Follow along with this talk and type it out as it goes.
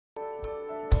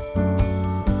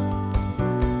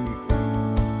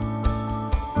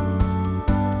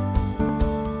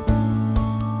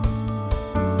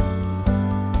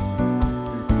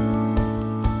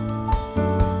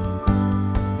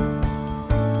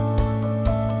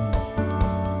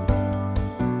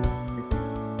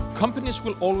Companies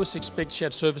will always expect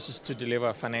shared services to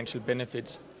deliver financial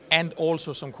benefits and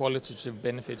also some qualitative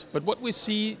benefits. But what we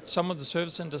see some of the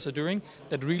service centers are doing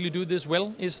that really do this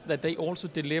well is that they also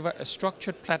deliver a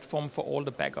structured platform for all the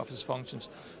back office functions.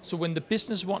 So when the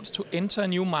business wants to enter a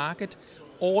new market,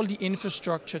 all the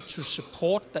infrastructure to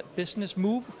support that business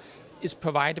move is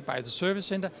provided by the service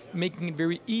center, making it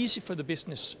very easy for the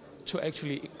business to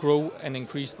actually grow and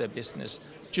increase their business.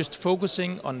 Just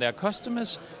focusing on their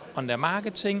customers, on their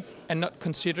marketing, and not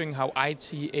considering how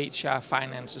IT, HR,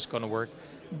 finance is going to work.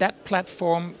 That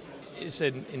platform is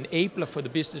an enabler for the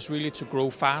business really to grow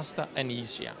faster and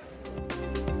easier.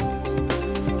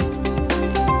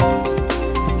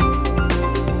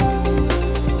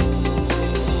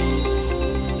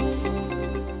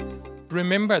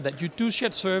 Remember that you do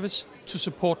shared service to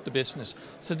support the business.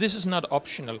 So this is not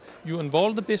optional. You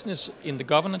involve the business in the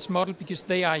governance model because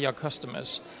they are your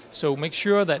customers. So make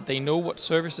sure that they know what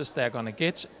services they're going to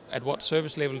get, at what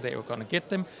service level they are going to get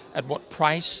them, at what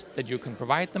price that you can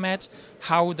provide them at,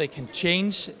 how they can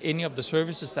change any of the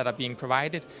services that are being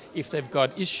provided. If they've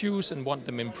got issues and want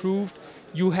them improved,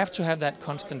 you have to have that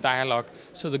constant dialogue.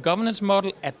 So the governance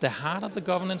model, at the heart of the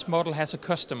governance model, has a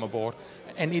customer board.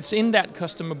 And it's in that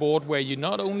customer board where you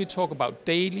not only talk about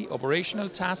daily operational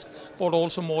tasks, but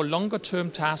also more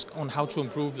longer-term tasks on how to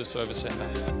improve the service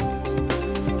center.